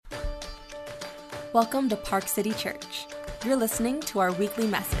Welcome to Park City Church. You're listening to our weekly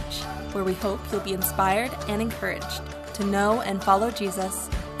message, where we hope you'll be inspired and encouraged to know and follow Jesus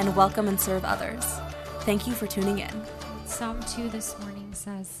and welcome and serve others. Thank you for tuning in. Psalm 2 this morning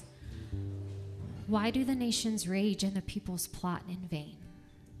says, "Why do the nations rage and the peoples plot in vain?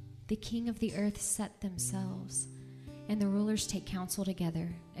 The king of the earth set themselves, and the rulers take counsel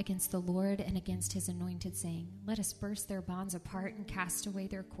together against the Lord and against his anointed, saying, Let us burst their bonds apart and cast away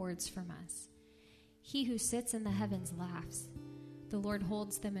their cords from us. He who sits in the heavens laughs. The Lord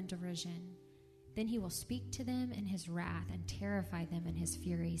holds them in derision. Then he will speak to them in his wrath and terrify them in his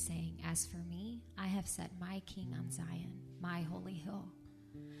fury, saying, As for me, I have set my king on Zion, my holy hill.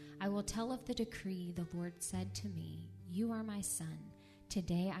 I will tell of the decree the Lord said to me, You are my son.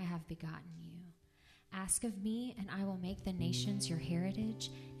 Today I have begotten you. Ask of me, and I will make the nations your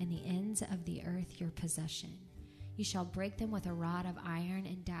heritage and the ends of the earth your possession. You shall break them with a rod of iron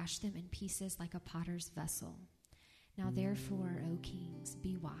and dash them in pieces like a potter's vessel. Now therefore, O kings,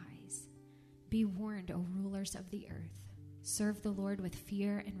 be wise. Be warned, O rulers of the earth. Serve the Lord with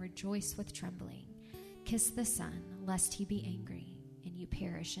fear and rejoice with trembling. Kiss the Son, lest he be angry, and you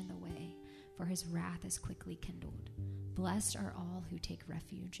perish in the way, for his wrath is quickly kindled. Blessed are all who take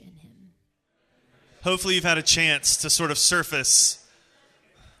refuge in him." Hopefully you've had a chance to sort of surface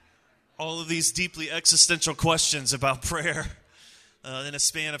all of these deeply existential questions about prayer in a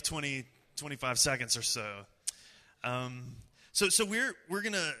span of 25 seconds or so. So we're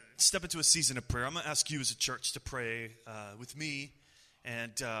going to step into a season of prayer. I'm going to ask you as a church to pray with me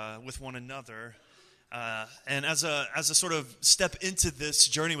and with one another. And as a sort of step into this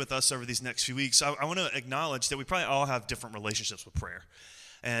journey with us over these next few weeks, I want to acknowledge that we probably all have different relationships with prayer.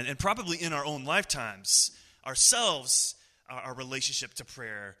 And probably in our own lifetimes, ourselves, our relationship to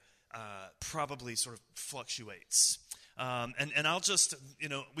prayer probably sort of fluctuates. And I'll just,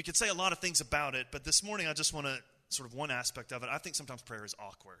 we could say a lot of things about it, but this morning I just want to sort of one aspect of it. I think sometimes prayer is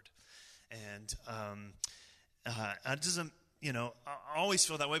awkward. And I always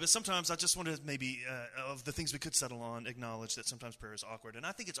feel that way, but sometimes I just want to maybe, of the things we could settle on, acknowledge that sometimes prayer is awkward. And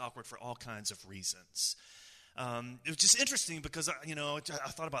I think it's awkward for all kinds of reasons. It was just interesting because, I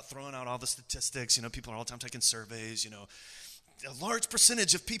thought about throwing out all the statistics. People are all the time taking surveys, a large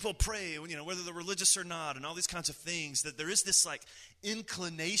percentage of people pray, whether they're religious or not, and all these kinds of things, that there is this like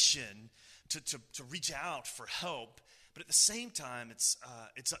inclination to reach out for help. But at the same time, it's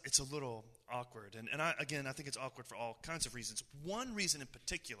a little awkward. And I think it's awkward for all kinds of reasons. One reason in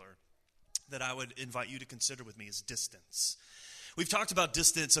particular that I would invite you to consider with me is distance. We've talked about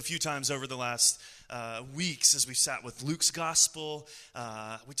distance a few times over the last weeks as we sat with Luke's gospel.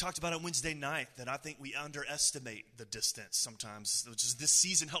 We talked about it Wednesday night that I think we underestimate the distance sometimes, which is this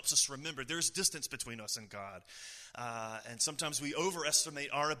season helps us remember there's distance between us and God. And sometimes we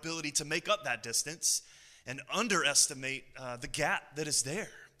overestimate our ability to make up that distance and underestimate the gap that is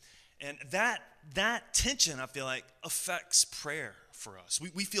there. And that tension, I feel like, affects prayer for us.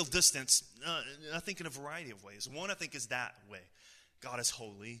 We feel distance, I think, in a variety of ways. One, I think, is that way. God is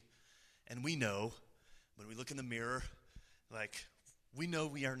holy, and we know, when we look in the mirror, we know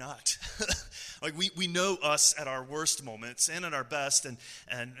we are not. we know us at our worst moments and at our best,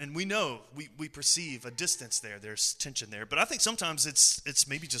 and we know, we perceive a distance there. There's tension there. But I think sometimes it's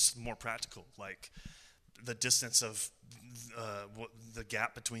maybe just more practical, like the distance of the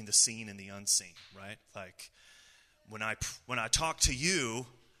gap between the seen and the unseen, right? Like when I talk to you,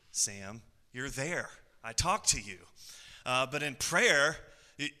 Sam, you're there. I talk to you. But in prayer,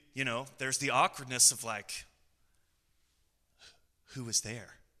 there's the awkwardness of who is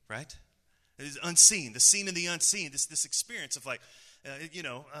there, right? It's unseen, the seen and the unseen, this experience of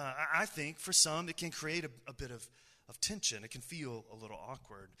I think for some it can create a bit of tension. It can feel a little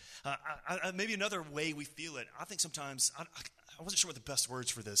awkward. Maybe another way we feel it, I think sometimes, I wasn't sure what the best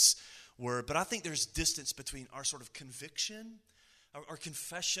words for this were, but I think there's distance between our sort of conviction, our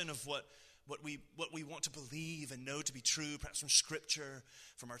confession of what we want to believe and know to be true, perhaps from Scripture,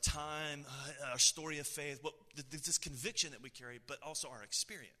 from our time, our story of faith, this conviction that we carry, but also our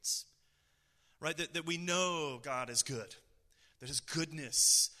experience, right? That we know God is good, that His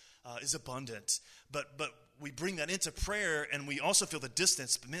goodness is abundant, but we bring that into prayer, and we also feel the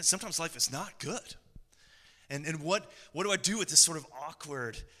distance. But man, sometimes life is not good, and what do I do with this sort of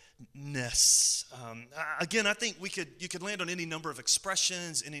awkwardness? Again, I think you could land on any number of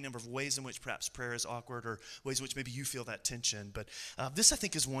expressions, any number of ways in which perhaps prayer is awkward, or ways in which maybe you feel that tension. But this, I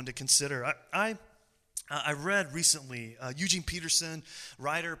think, is one to consider. I read recently Eugene Peterson,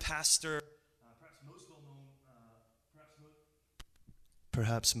 writer, pastor,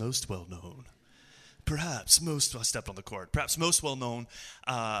 perhaps most well known perhaps most, I stepped on the cord, perhaps most well known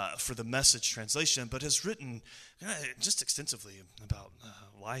for the Message translation, but has written just extensively about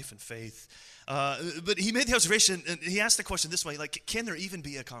life and faith. But he made the observation, and he asked the question this way, like, can there even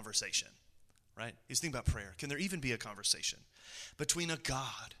be a conversation, right? He's thinking about prayer. Can there even be a conversation between a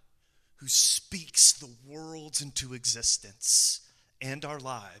God who speaks the worlds into existence and our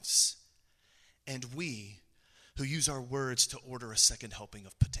lives, and we who use our words to order a second helping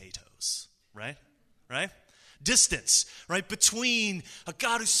of potatoes, right? Right? Distance, right? Between a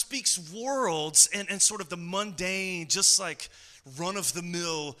God who speaks worlds and sort of the mundane, just like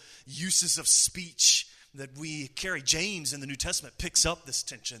run-of-the-mill uses of speech that we carry. James in the New Testament picks up this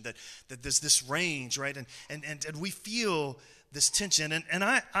tension, that there's this range, right? And we feel this tension. And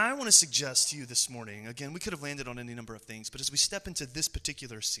I want to suggest to you this morning, again, we could have landed on any number of things, but as we step into this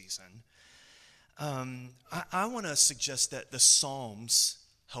particular season, I want to suggest that the Psalms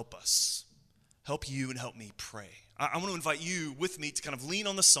help us, help you and help me pray. I want to invite you with me to kind of lean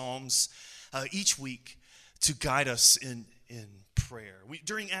on the Psalms each week to guide us in prayer.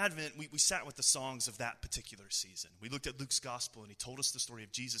 During Advent, we sat with the songs of that particular season. We looked at Luke's gospel, and he told us the story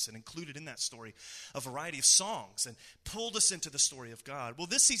of Jesus and included in that story a variety of songs and pulled us into the story of God. Well,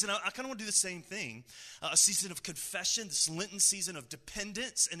 this season, I kind of want to do the same thing. A season of confession, this Lenten season of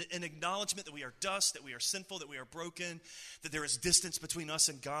dependence and an acknowledgement that we are dust, that we are sinful, that we are broken, that there is distance between us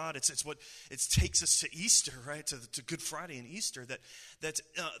and God. It's what it takes us to Easter, right, to Good Friday and Easter, that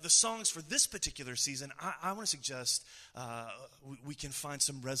the songs for this particular season, I want to suggest we can find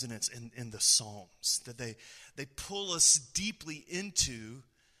some resonance in the Psalms, that they pull us deeply into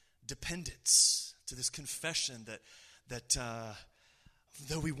dependence, to this confession that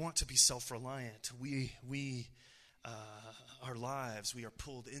though we want to be self-reliant, our lives, we are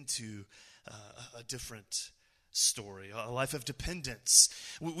pulled into a different story, a life of dependence.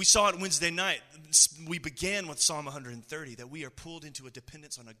 We saw it Wednesday night. We began with Psalm 130, that we are pulled into a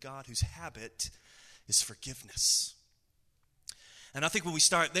dependence on a God whose habit is forgiveness. And I think when we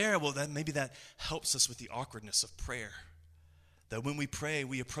start there, well, then maybe that helps us with the awkwardness of prayer. That when we pray,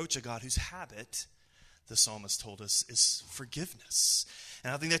 we approach a God whose habit, the psalmist told us, is forgiveness.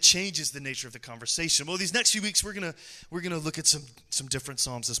 And I think that changes the nature of the conversation. Well, these next few weeks, we're gonna look at some different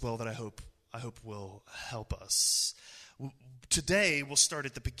psalms as well that I hope will help us. Today, we'll start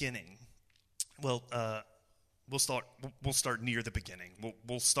at the beginning. Well, we'll start near the beginning.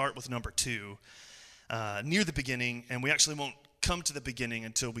 We'll start with number 2, near the beginning, and we actually won't come to the beginning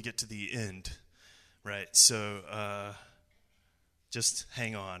until we get to the end, right? So just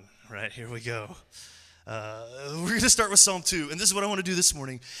hang on, right? Here we go. We're going to start with Psalm 2, and this is what I want to do this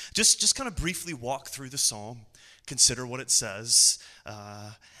morning. Just kind of briefly walk through the psalm, consider what it says,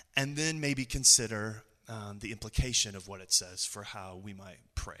 and then maybe consider the implication of what it says for how we might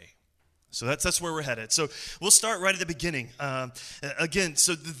pray. So that's where we're headed. So we'll start right at the beginning. Again,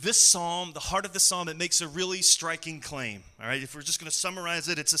 so this psalm, the heart of the psalm, it makes a really striking claim. All right, if we're just going to summarize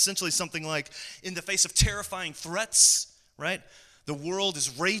it, it's essentially something like, in the face of terrifying threats, right? The world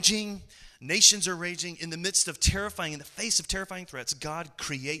is raging, nations are raging. In the face of terrifying threats, God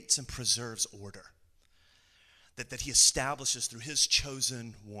creates and preserves order. That he establishes through his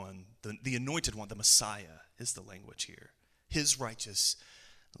chosen one, the anointed one, the Messiah is the language here, his righteous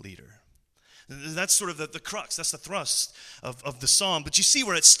leader. That's sort of the crux, that's the thrust of the psalm. But you see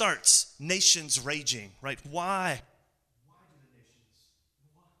where it starts, nations raging, right? Why? Why do the nations?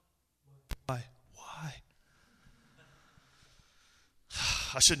 Why?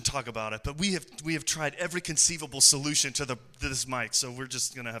 I shouldn't talk about it, but we have tried every conceivable solution to this mic, so we're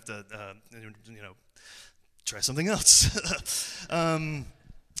just going to have to, try something else. Why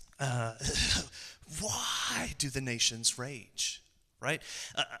do the nations rage? Right?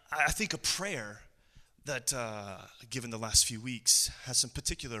 I think a prayer that, given the last few weeks, has some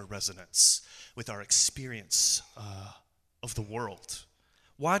particular resonance with our experience of the world.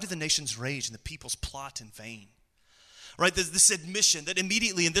 Why do the nations rage and the peoples plot in vain? Right? There's this admission that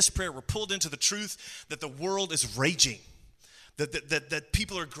immediately in this prayer we're pulled into the truth that the world is raging. That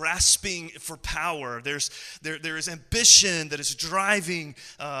people are grasping for power. There is ambition that is driving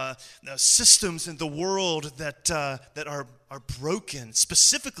systems in the world that are broken.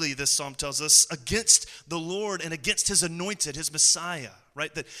 Specifically, this psalm tells us, against the Lord and against his anointed, his Messiah.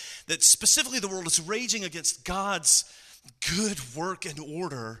 Right? That specifically the world is raging against God's good work and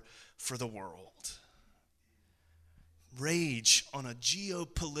order for the world. Rage on a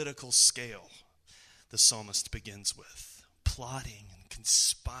geopolitical scale, the psalmist begins with. Plotting and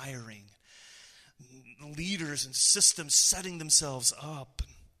conspiring, leaders and systems setting themselves up.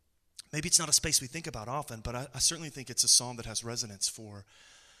 Maybe it's not a space we think about often, but I certainly think it's a psalm that has resonance for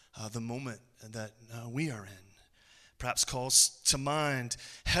the moment that we are in. Perhaps calls to mind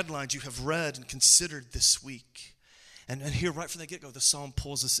headlines you have read and considered this week. And here, right from the get-go, the psalm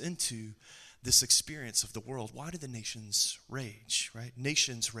pulls us into this experience of the world. Why do the nations rage, right?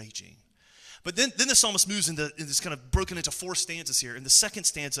 Nations raging. But then the psalmist moves into this kind of broken into 4 stanzas here. In the second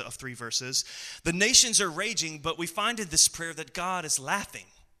stanza of 3 verses, the nations are raging, but we find in this prayer that God is laughing,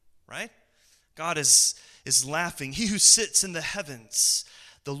 right? God is laughing. He who sits in the heavens,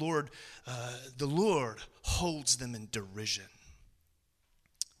 the Lord holds them in derision.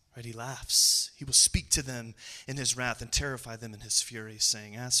 Right? He laughs. He will speak to them in his wrath and terrify them in his fury,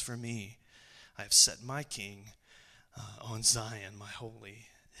 saying, "As for me, I have set my king on Zion, my holy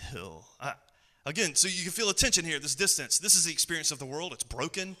hill." Again, so you can feel a tension here, this distance. This is the experience of the world. It's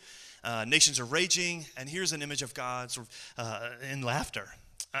broken. Nations are raging. And here's an image of God sort of in laughter.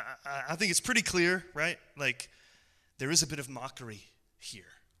 I think it's pretty clear, right? Like, there is a bit of mockery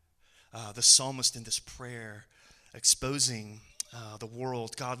here. The psalmist in this prayer exposing the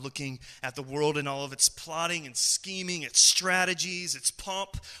world, God looking at the world and all of its plotting and scheming, its strategies, its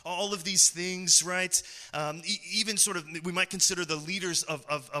pomp, all of these things, right? Even sort of, we might consider the leaders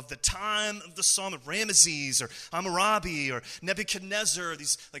of the time of the psalm, Ramesses or Hammurabi or Nebuchadnezzar,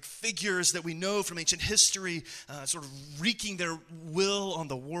 these like figures that we know from ancient history, sort of wreaking their will on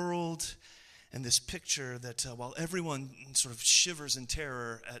the world. And this picture that while everyone sort of shivers in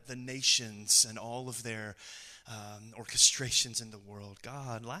terror at the nations and all of their orchestrations in the world,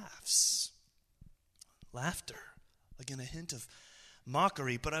 God laughs. Laughter. Again, a hint of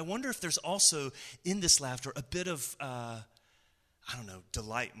mockery. But I wonder if there's also in this laughter a bit of,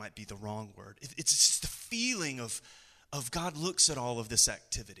 delight might be the wrong word. It's just the feeling of God looks at all of this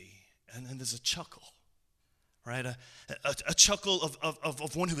activity and there's a chuckle. Right, a chuckle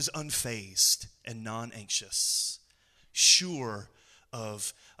of one who is unfazed and non-anxious, sure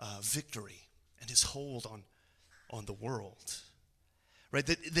of victory and his hold on the world. Right,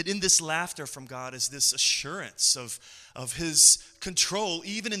 that in this laughter from God is this assurance of his control,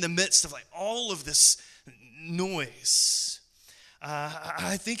 even in the midst of like all of this noise.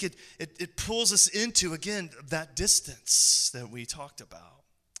 I think it pulls us into, again, that distance that we talked about.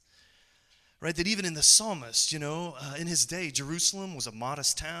 Right, that even in the psalmist, in his day, Jerusalem was a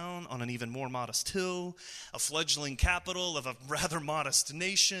modest town on an even more modest hill, a fledgling capital of a rather modest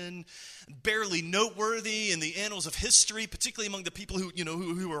nation, barely noteworthy in the annals of history, particularly among the people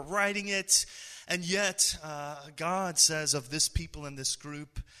who were writing it. And yet, God says of this people and this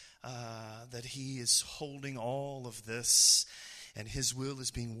group that he is holding all of this, and his will is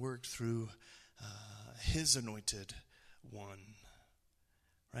being worked through his anointed one.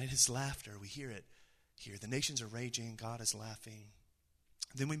 Right, his laughter, we hear it here. The nations are raging, God is laughing.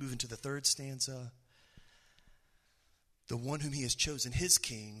 Then we move into the third stanza. The one whom he has chosen, his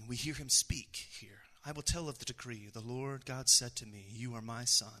king, we hear him speak here. "I will tell of the decree. The Lord God said to me, you are my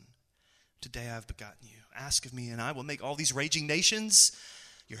son. Today I have begotten you. Ask of me, and I will make all these raging nations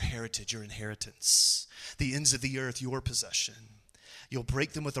your heritage, your inheritance. The ends of the earth, your possession. You'll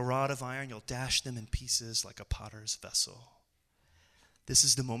break them with a rod of iron. You'll dash them in pieces like a potter's vessel." This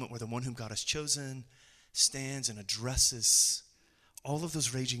is the moment where the one whom God has chosen stands and addresses all of those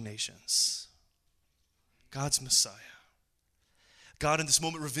raging nations. God's Messiah. God in this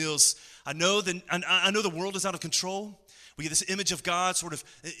moment reveals, I know the world is out of control. We get this image of God sort of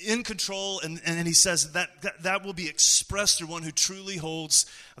in control, and he says that will be expressed through one who truly holds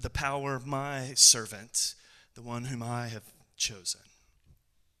the power, my servant, the one whom I have chosen.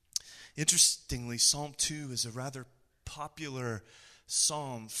 Interestingly, Psalm 2 is a rather popular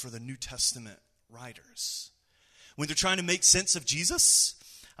psalm for the New Testament writers. When they're trying to make sense of Jesus,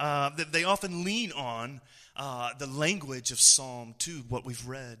 they often lean on the language of Psalm 2, what we've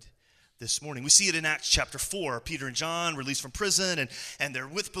read this morning. We see it in Acts chapter 4. Peter and John released from prison, and they're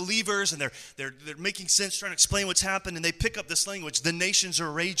with believers, and they're making sense, trying to explain what's happened, and they pick up this language. The nations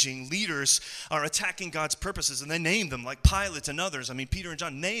are raging. Leaders are attacking God's purposes, and they name them, like Pilate and others. I mean, Peter and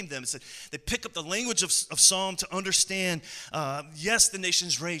John named them. So they pick up the language of Psalm to understand, yes, the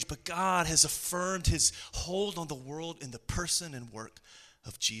nations rage, but God has affirmed his hold on the world in the person and work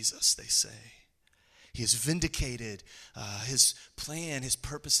of Jesus, they say. He has vindicated his plan, his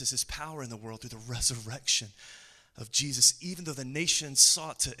purposes, his power in the world through the resurrection of Jesus, even though the nations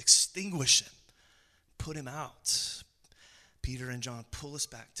sought to extinguish him, put him out. Peter and John pull us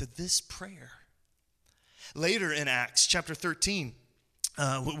back to this prayer. Later in Acts chapter 13,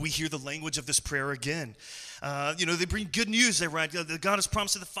 we hear the language of this prayer again. They bring good news. They write, God has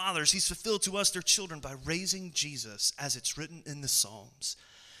promised to the fathers. He's fulfilled to us, their children, by raising Jesus, as it's written in the Psalms.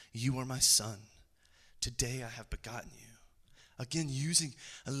 You are my son. Today I have begotten you. Again,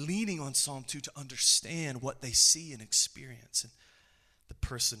 leaning on Psalm 2 to understand what they see and experience in the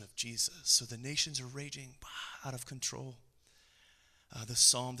person of Jesus. So the nations are raging out of control.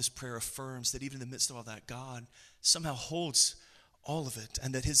 This prayer affirms that even in the midst of all that, God somehow holds all of it,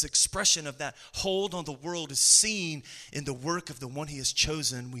 and that his expression of that hold on the world is seen in the work of the one he has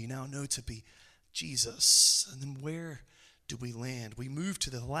chosen, we now know to be Jesus. And then where do we land? We move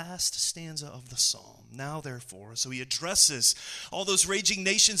to the last stanza of the psalm. Now, therefore, so he addresses all those raging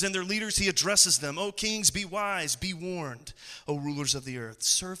nations and their leaders. He addresses them. O kings, be wise, be warned. O rulers of the earth,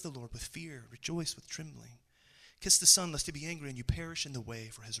 serve the Lord with fear, rejoice with trembling. Kiss the Son, lest he be angry and you perish in the way,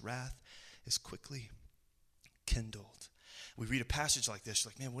 for his wrath is quickly kindled. We read a passage like this,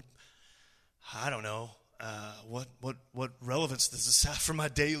 you're like, man, I don't know. What relevance does this have for my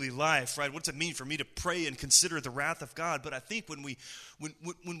daily life, right? What's it mean for me to pray and consider the wrath of God? But I think when we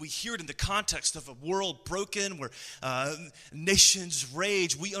hear it in the context of a world broken, where nations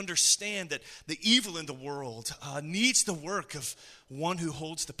rage, we understand that the evil in the world needs the work of one who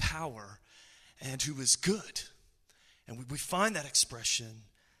holds the power and who is good. And we find that expression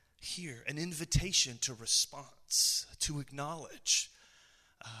here, an invitation to response, to acknowledge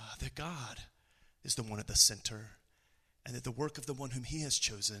that God is the one at the center, and that the work of the one whom he has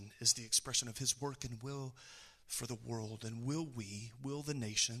chosen is the expression of his work and will for the world. And will the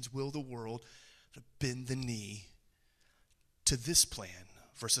nations, will the world bend the knee to this plan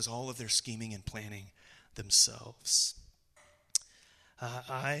versus all of their scheming and planning themselves?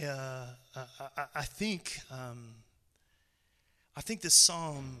 I think this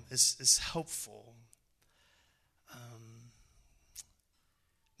psalm is helpful.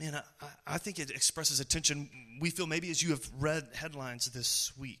 I think it expresses a tension we feel maybe as you have read headlines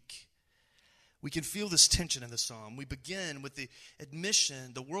this week. We can feel this tension in the psalm. We begin with the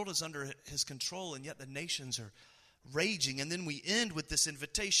admission the world is under his control, and yet the nations are raging. And then we end with this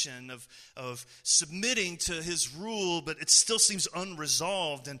invitation of submitting to his rule, but it still seems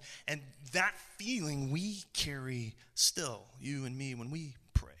unresolved. And that feeling we carry still, you and me, when we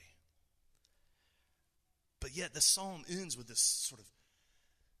pray. But yet the psalm ends with this sort of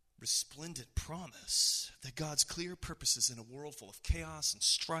resplendent promise that God's clear purposes in a world full of chaos and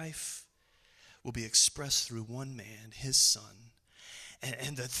strife will be expressed through one man, his Son.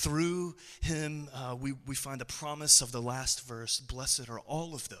 And that through him, we find the promise of the last verse, blessed are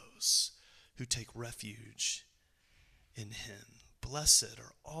all of those who take refuge in him. Blessed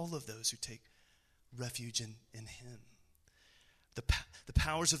are all of those who take refuge in him. The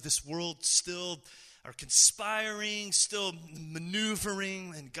powers of this world still are conspiring, still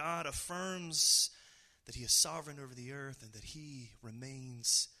maneuvering, and God affirms that he is sovereign over the earth and that he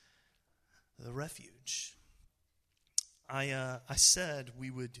remains the refuge. I said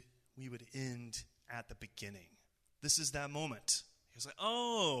we would end at the beginning. This is that moment. He was like,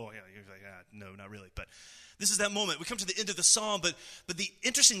 oh, yeah. You're like, no, not really. But this is that moment. We come to the end of the psalm, but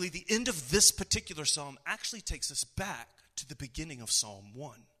interestingly, the end of this particular psalm actually takes us back to the beginning of Psalm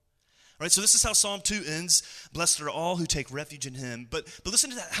 1. Right, so this is how Psalm 2 ends. Blessed are all who take refuge in him. But listen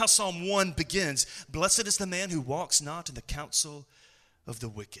to how Psalm 1 begins. Blessed is the man who walks not in the counsel of the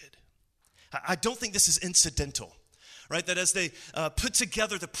wicked. I don't think this is incidental. Right, that as they put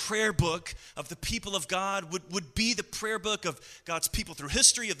together the prayer book of the people of God would be the prayer book of God's people through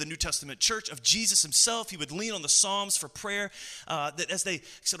history, of the New Testament church, of Jesus himself. He would lean on the Psalms for prayer. That as they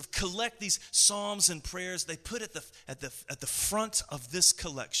sort of collect these Psalms and prayers, they put at the front of this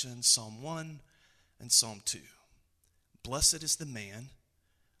collection Psalm 1 and Psalm 2. Blessed is the man,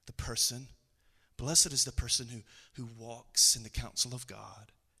 the person. Blessed is the person who walks in the counsel of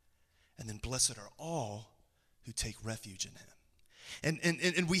God. And then blessed are all who take refuge in him.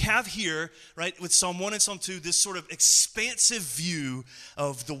 And we have here, right, with Psalm 1 and Psalm 2, this sort of expansive view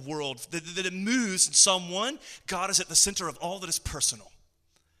of the world, that it moves. In Psalm 1, God is at the center of all that is personal.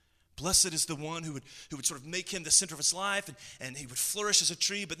 Blessed is the one who would sort of make him the center of his life, and he would flourish as a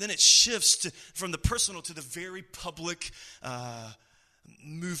tree. But then it shifts from the personal to the very public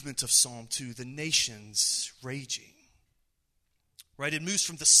movement of Psalm 2, the nations raging. Right, it moves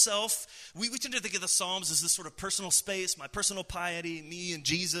from the self. We tend to think of the Psalms as this sort of personal space, my personal piety, me and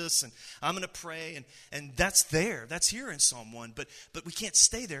Jesus, and I'm going to pray, and that's there. That's here in Psalm 1, but we can't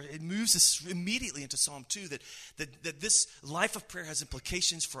stay there. It moves us immediately into Psalm 2, that this life of prayer has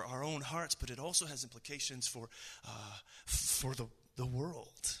implications for our own hearts, but it also has implications for the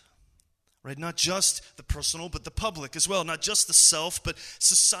world. Right, not just the personal, but the public as well. Not just the self, but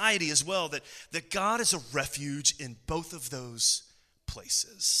society as well. That God is a refuge in both of those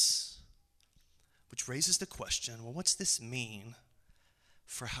places. Which raises the question, well, what's this mean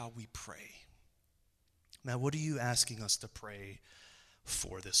for how we pray? Matt, what are you asking us to pray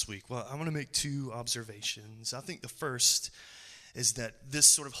for this week? Well, I want to make two observations. I think the first is that this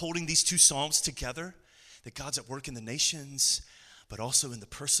sort of holding these two Psalms together, that God's at work in the nations, but also in the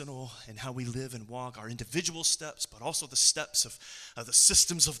personal and how we live and walk, our individual steps, but also the steps of the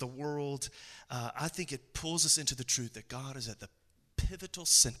systems of the world. I think it pulls us into the truth that God is at the pivotal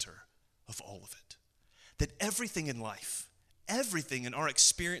center of all of it. That everything in life, everything in our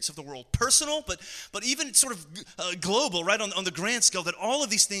experience of the world, personal, but even sort of global, right, on the grand scale, that all of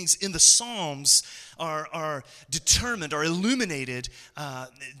these things in the Psalms are determined, are illuminated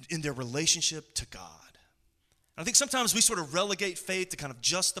in their relationship to God. I think sometimes we sort of relegate faith to kind of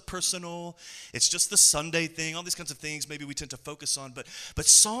just the personal, it's just the Sunday thing, all these kinds of things maybe we tend to focus on, but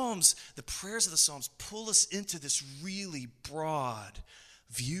Psalms, the prayers of the Psalms pull us into this really broad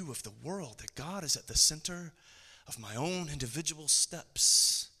view of the world, that God is at the center of my own individual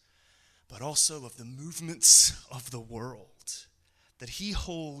steps, but also of the movements of the world, that he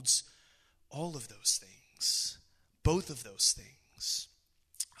holds all of those things, both of those things.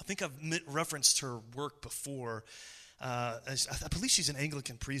 I think I've referenced her work before. I believe she's an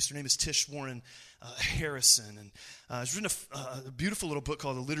Anglican priest. Her name is Tish Warren Harrison. And she's written a beautiful little book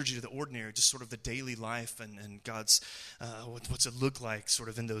called The Liturgy to the Ordinary, just sort of the daily life and God's, what's it look like sort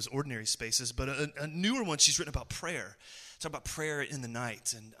of in those ordinary spaces. But a newer one she's written about prayer. Talk about prayer in the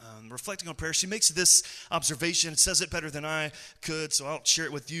night and reflecting on prayer. She makes this observation, says it better than I could, so I'll share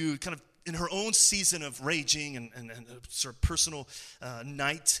it with you, kind of in her own season of raging and a sort of personal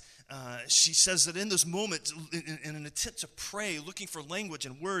night. She says that in those moments, in an attempt to pray, looking for language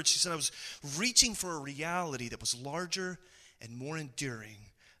and words, she said, I was reaching for a reality that was larger and more enduring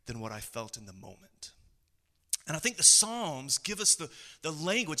than what I felt in the moment. And I think the Psalms give us the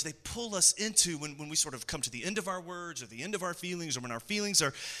language. They pull us into when we sort of come to the end of our words or the end of our feelings, or when our feelings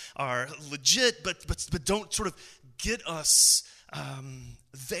are legit but don't sort of get us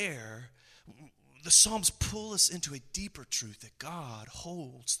there. The Psalms pull us into a deeper truth that God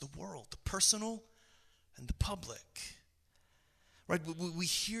holds the world, the personal and the public. Right? We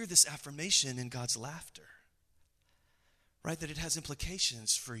hear this affirmation in God's laughter. Right? That it has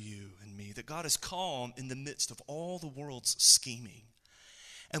implications for you and me, that God is calm in the midst of all the world's scheming.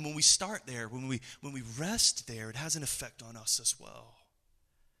 And when we start there, when we rest there, it has an effect on us as well.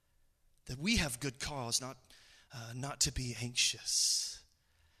 That we have good cause not to be anxious,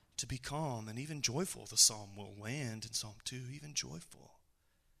 to be calm and even joyful. The psalm will land in Psalm 2, even joyful.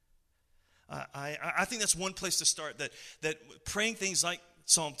 I think that's one place to start, that praying things like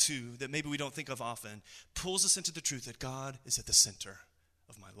Psalm 2, that maybe we don't think of often, pulls us into the truth that God is at the center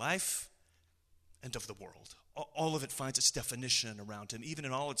of my life and of the world. All of it finds its definition around him. Even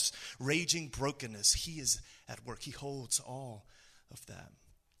in all its raging brokenness, he is at work. He holds all of that.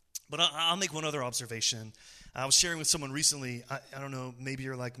 But I'll make one other observation. I was sharing with someone recently, I don't know, maybe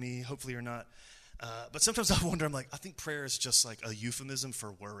you're like me, hopefully you're not, but sometimes I wonder, I think prayer is just like a euphemism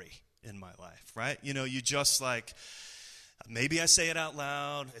for worry in my life, right? You know, you just like, maybe I say it out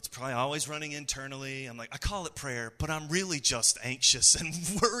loud, it's probably always running internally, I call it prayer, but I'm really just anxious and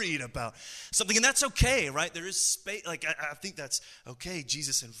worried about something, and that's okay, right? There is space, I think that's okay.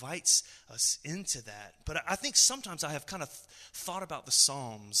 Jesus invites us into that, but I think sometimes I have kind of thought about the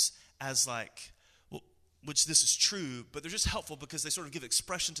Psalms as which this is true, but they're just helpful because they sort of give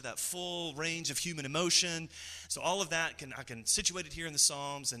expression to that full range of human emotion. So all of that I can situate it here in the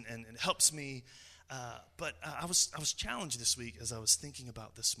Psalms, and it helps me. But I was challenged this week as I was thinking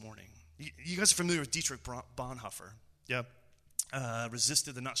about this morning. You guys are familiar with Dietrich Bonhoeffer? Yeah.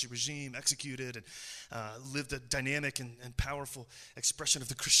 Resisted the Nazi regime, executed, and lived a dynamic and powerful expression of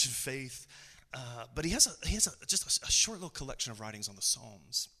the Christian faith. But he has just a short little collection of writings on the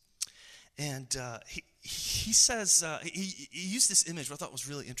Psalms. And he says, he used this image which I thought was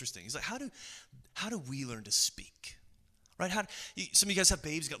really interesting. He's like, how do we learn to speak? Right? Some of you guys have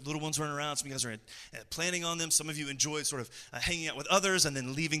babies, you got little ones running around. Some of you guys are planning on them. Some of you enjoy sort of hanging out with others and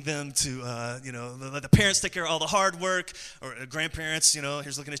then leaving them to, let the parents take care of all the hard work, or grandparents,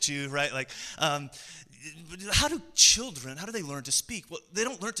 here's looking at you, right? How do they learn to speak? Well, they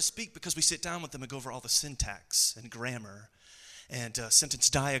don't learn to speak because we sit down with them and go over all the syntax and grammar and sentence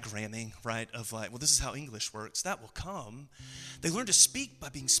diagramming, right, of this is how English works. That will come. They learn to speak by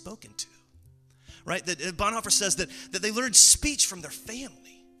being spoken to, right? That Bonhoeffer says that they learn speech from their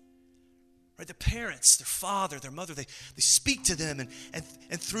family, right? Their parents, their father, their mother, they speak to them,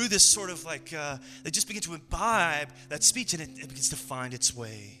 and through this sort of they just begin to imbibe that speech, and it begins to find its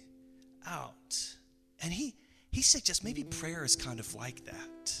way out. And he suggests maybe prayer is kind of like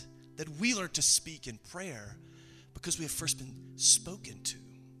that we learn to speak in prayer because we have first been spoken to.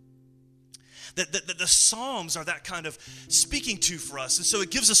 That the Psalms are that kind of speaking to for us. And so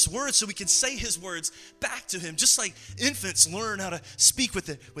it gives us words so we can say his words back to him, just like infants learn how to speak with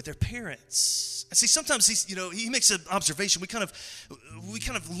their parents. And see, sometimes he makes an observation. We kind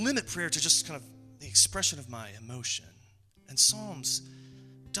of limit prayer to just kind of the expression of my emotion. And Psalms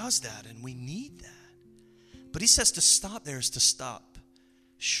does that, and we need that. But he says to stop there is to stop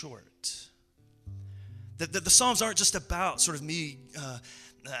short. The Psalms aren't just about sort of me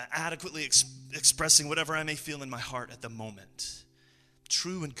adequately expressing whatever I may feel in my heart at the moment.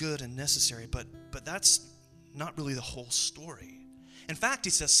 True and good and necessary, but that's not really the whole story. In fact,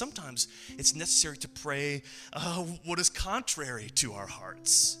 he says sometimes it's necessary to pray what is contrary to our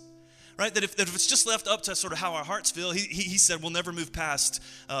hearts. Right? That if it's just left up to sort of how our hearts feel, he said we'll never move past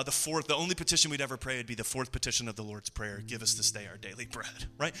the only petition we'd ever pray would be the fourth petition of the Lord's Prayer, give us this day our daily bread,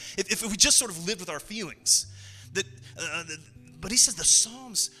 right? If we just sort of lived with our feelings, but he says the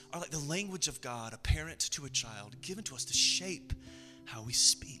Psalms are like the language of God, a parent to a child, given to us to shape how we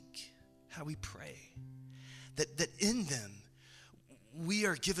speak, how we pray. That in them, we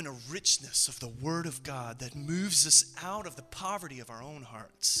are given a richness of the Word of God that moves us out of the poverty of our own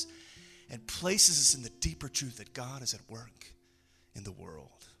hearts and places us in the deeper truth that God is at work in the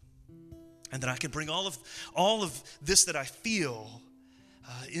world. And that I can bring all of this that I feel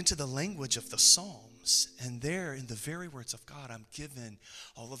into the language of the Psalms. And there, in the very words of God, I'm given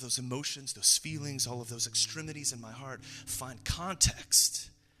all of those emotions, those feelings, all of those extremities in my heart find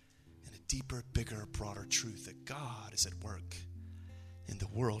context in a deeper, bigger, broader truth that God is at work in the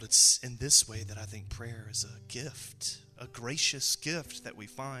world. It's in this way that I think prayer is a gift, a gracious gift that we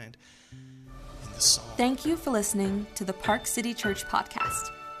find in the Psalm. Thank you for listening to the Park City Church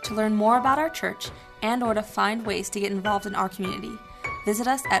podcast. To learn more about our church and or to find ways to get involved in our community, visit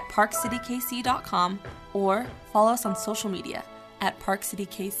us at parkcitykc.com or follow us on social media at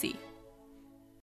parkcitykc.